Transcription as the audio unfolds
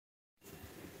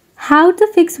How to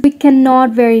fix we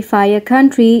cannot verify a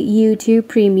country YouTube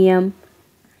Premium.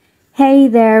 Hey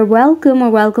there,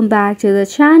 welcome back to the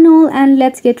channel, and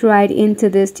let's get right into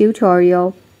this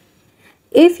tutorial.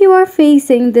 If you are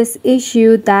facing this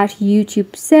issue that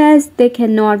YouTube says they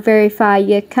cannot verify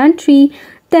a country,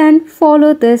 then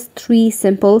follow this 3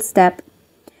 simple steps.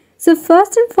 So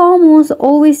first and foremost,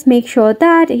 always make sure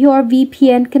that your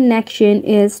VPN connection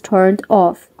is turned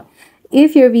off.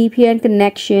 If your VPN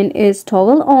connection is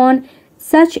toggled on,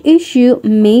 such issue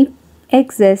may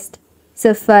exist.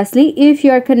 So firstly, if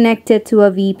you are connected to a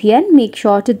VPN, make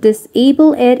sure to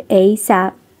disable it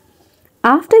ASAP.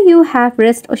 After you have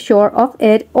rest assured of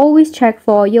it, always check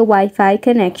for your Wi-Fi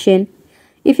connection.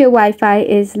 If your Wi-Fi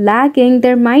is lagging,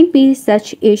 there might be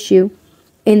such issue.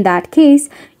 In that case,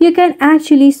 you can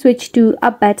actually switch to a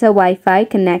better Wi-Fi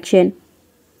connection.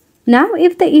 Now,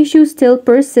 if the issue still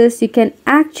persists, you can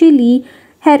actually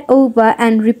head over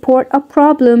and report a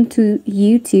problem to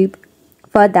YouTube.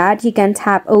 For that, you can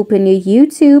tap open your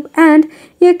YouTube and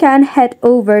you can head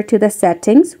over to the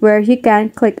settings where you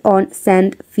can click on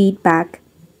send feedback.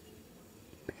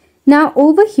 Now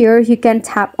over here, you can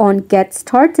tap on get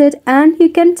started and you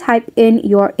can type in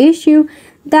your issue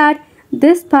that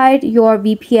despite your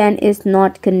VPN is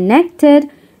not connected,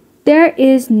 there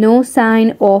is no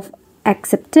sign of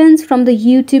acceptance from the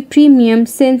YouTube Premium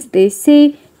since they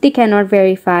say they cannot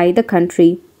verify the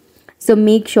country. So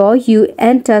make sure you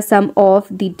enter some of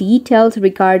the details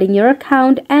regarding your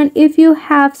account, and if you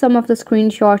have some of the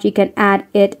screenshots, you can add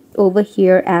it over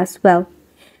here as well.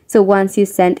 So once you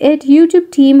send it, YouTube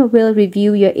team will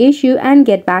review your issue and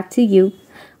get back to you.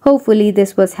 Hopefully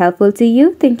this was helpful to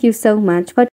you. Thank you so much for